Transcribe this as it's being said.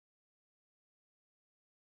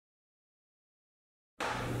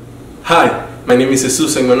Hi, my name is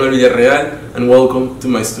Jesus Emmanuel Villarreal and welcome to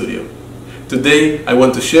my studio. Today I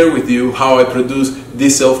want to share with you how I produce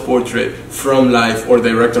this self-portrait from life or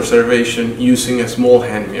direct observation using a small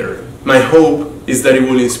hand mirror. My hope is that it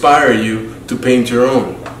will inspire you to paint your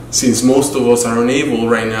own, since most of us are unable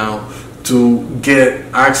right now to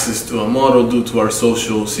get access to a model due to our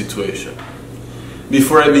social situation.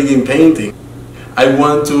 Before I begin painting, I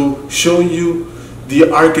want to show you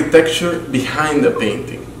the architecture behind the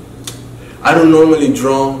painting. I don't normally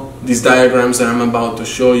draw these diagrams that I'm about to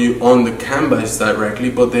show you on the canvas directly,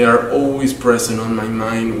 but they are always present on my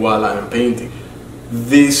mind while I'm painting.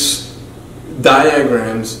 These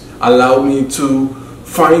diagrams allow me to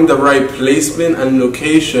find the right placement and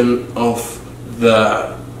location of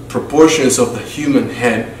the proportions of the human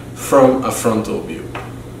head from a frontal view.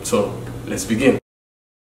 So let's begin.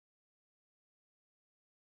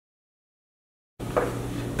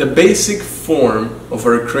 The basic form of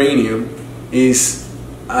our cranium is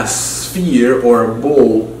a sphere or a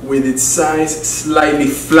bowl with its sides slightly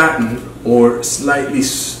flattened or slightly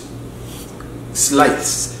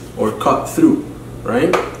sliced or cut through,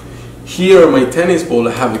 right? Here on my tennis ball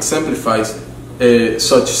I have exemplified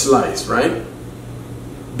such slice, right?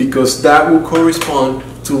 Because that will correspond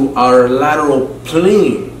to our lateral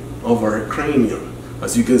plane of our cranium.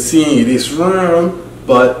 As you can see, it is round,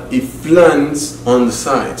 but it flans on the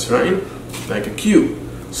sides, right? Like a cube.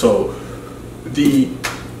 So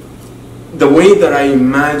the way that I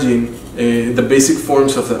imagine the basic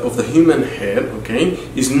forms of the human head, okay,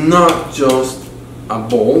 is not just a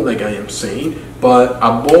ball, like I am saying, but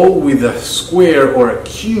a ball with a square or a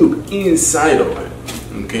cube inside of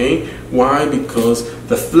it, okay? Why? Because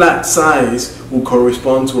the flat sides will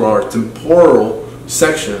correspond to our temporal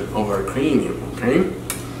section of our cranium, okay?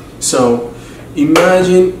 So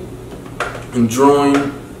imagine drawing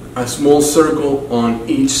a small circle on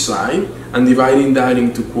each side and dividing that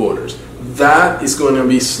into quarters. That is going to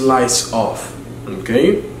be sliced off,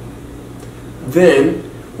 okay? Then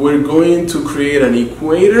we're going to create an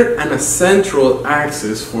equator and a central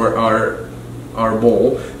axis for our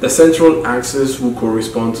ball. The central axis will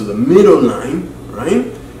correspond to the middle line, right?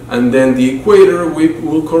 And then the equator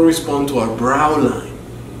will correspond to our brow line,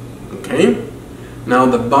 okay? Now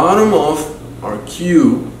the bottom of our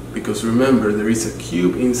cube, because remember there is a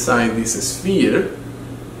cube inside this sphere,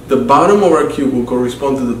 the bottom of our cube will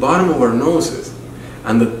correspond to the bottom of our noses,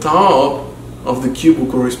 and the top of the cube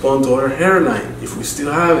will correspond to our hairline, if we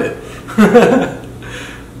still have it.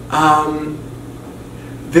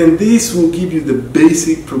 Then this will give you the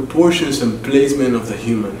basic proportions and placement of the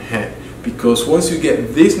human head, because once you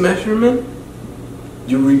get this measurement,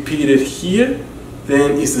 you repeat it here,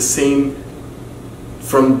 then it's the same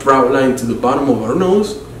from brow line to the bottom of our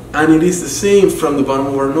nose, and it is the same from the bottom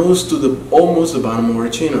of our nose to almost the bottom of our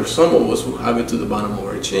chin, or some of us will have it to the bottom of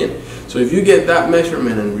our chin. So if you get that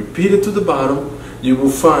measurement and repeat it to the bottom, you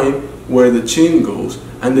will find where the chin goes,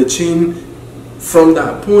 and the chin from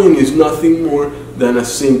that point is nothing more than a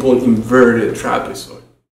simple inverted trapezoid.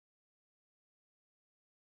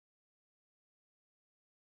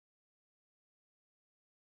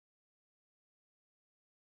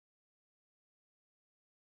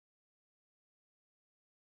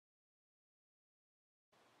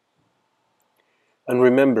 And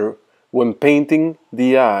remember, when painting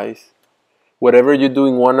the eyes, whatever you do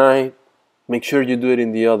in one eye, make sure you do it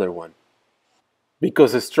in the other one.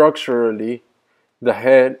 Because structurally, the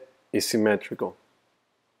head is symmetrical.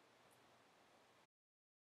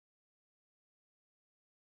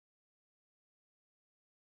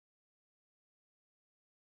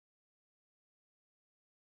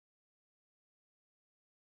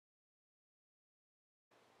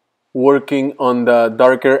 Working on the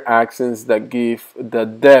darker accents that give the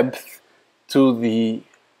depth to the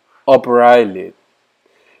upper eyelid.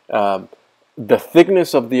 The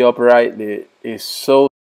thickness of the upper eyelid is so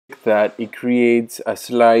thick that it creates a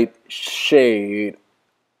slight shade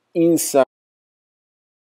inside